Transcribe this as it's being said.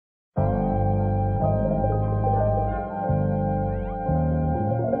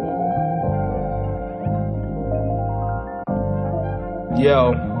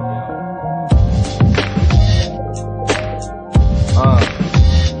Yo.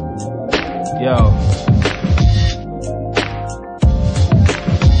 Yo,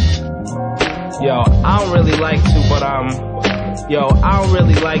 I don't really like to,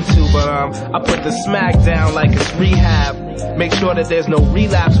 but I put the smack down like it's rehab. Make sure that there's no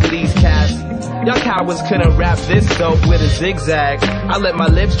relapse with these cats. Y'all cowards couldn't rap this dope with a zigzag. I let my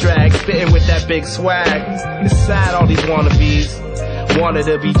lips drag, spitting with that big swag. It's sad all these wannabes wanted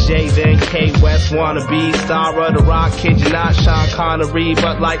to be Jay, then K West wannabe star of the rock. Kid you not, Sean Connery,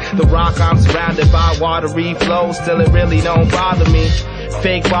 but like the rock I'm surrounded by watery flows. Still it really don't bother me.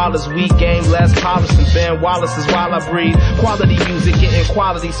 Fake ballers, weak game, less polished than Ben Wallace's while I breathe. Quality music getting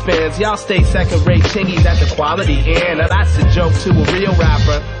quality spins. Y'all stay second-rate chingies at the quality end. Now that's a joke to a real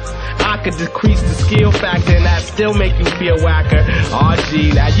rapper. I could decrease the skill factor and that still make you feel whacker. Aw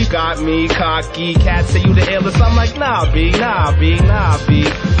gee, now you got me cocky. Cats say you the illest, I'm like nah B.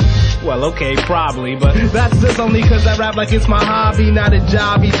 Well, okay, probably, but that's just only cause I rap like it's my hobby, not a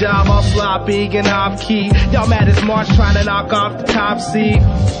job all sloppy and off-key. Y'all mad as March trying to knock off the top seat.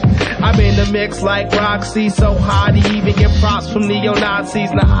 I'm in the mix like Roxy, so hard to even get props from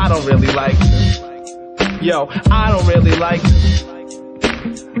neo-Nazis. Nah, I don't really like to. Yo, I don't really like to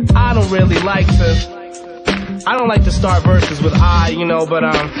start verses with but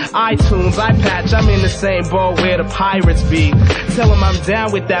iTunes, iPatch, I'm in the same boat where the pirates be. Tell them I'm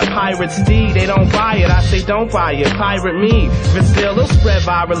down with that pirate steed. They don't buy it, I say don't buy it, pirate me. But still, it'll spread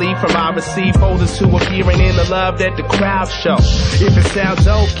virally from I receive folders to appearing in the love that the crowd show. If it sounds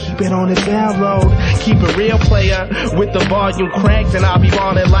dope, keep it on the download. Keep it real, player, with the volume cranked, and I'll be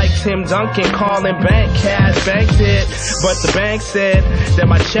on it like Tim Duncan, calling bank cash, banked it. But the bank said that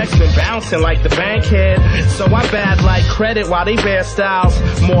my check's been bouncing like the bank head. So I'm bad like credit while they bear styles.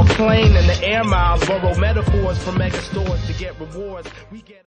 More plain than the air miles. Borrow metaphors from mega stores to get rewards. We get